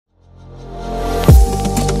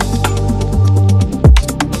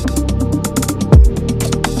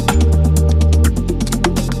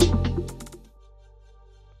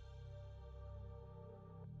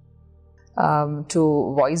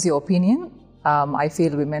to voice your opinion. I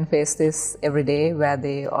feel women face this every day, where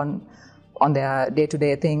they on their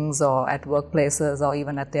day-to-day things, or at workplaces, or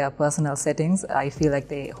even at their personal settings, I feel like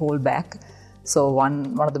they hold back. So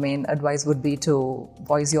one of the main advice would be to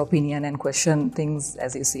voice your opinion and question things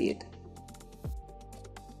as you see it.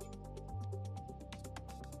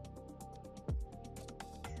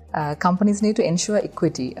 Companies need to ensure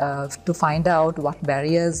equity to find out what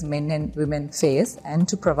barriers men and women face, and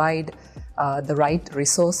to provide the right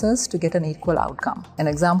resources to get an equal outcome. An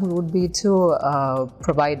example would be to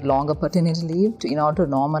provide longer paternity leave in order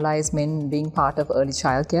to normalize men being part of early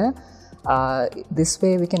childcare. This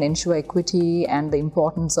way we can ensure equity and the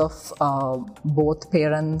importance of both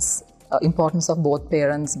parents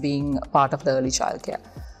being part of the early childcare.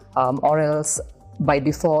 Or else, by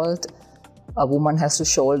default, a woman has to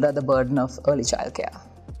shoulder the burden of early childcare.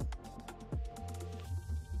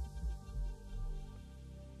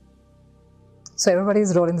 So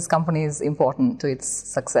everybody's role in this company is important to its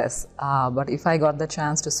success. But if I got the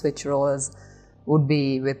chance to switch roles, would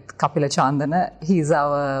be with Kapila Chandana. He's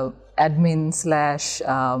our admin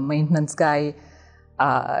 / maintenance guy.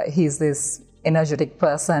 He's this energetic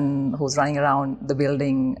person who's running around the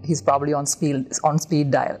building. He's probably on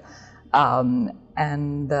speed dial.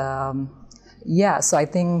 So I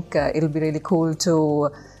think it'll be really cool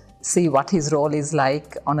to see what his role is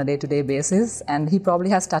like on a day-to-day basis, and he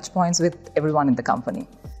probably has touch points with everyone in the company.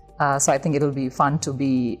 So I think it'll be fun to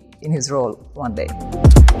be in his role one day.